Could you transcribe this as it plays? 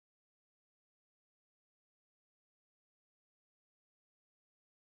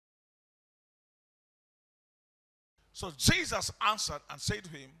So Jesus answered and said to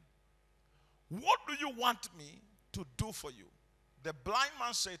him, what do you want me to do for you? The blind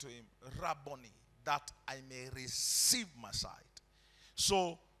man said to him, Rabboni, that I may receive my sight.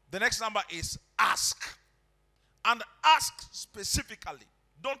 So the next number is ask. And ask specifically.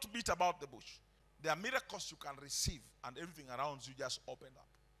 Don't beat about the bush. There are miracles you can receive and everything around you just open up.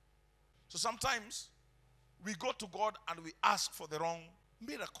 So sometimes we go to God and we ask for the wrong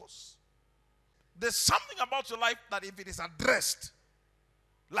miracles. There's something about your life that if it is addressed,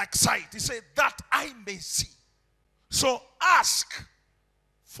 like sight, he said, that I may see. So ask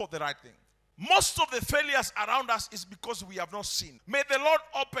for the right thing. Most of the failures around us is because we have not seen. May the Lord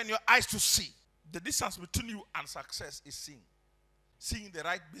open your eyes to see. The distance between you and success is seeing. Seeing the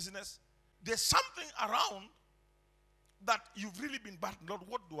right business. There's something around that you've really been battling. Lord,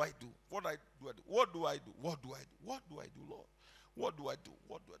 what do I do? What do I do? What do I do? What do I do? What do I do, Lord? What do I do?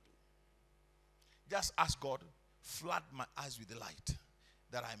 What do I do? Just ask God, flood my eyes with the light,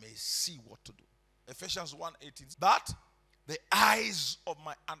 that I may see what to do. Ephesians 1:18, that the eyes of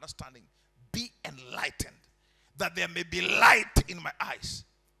my understanding be enlightened, that there may be light in my eyes,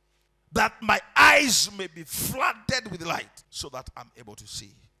 that my eyes may be flooded with light, so that I'm able to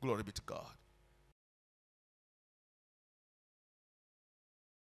see. Glory be to God.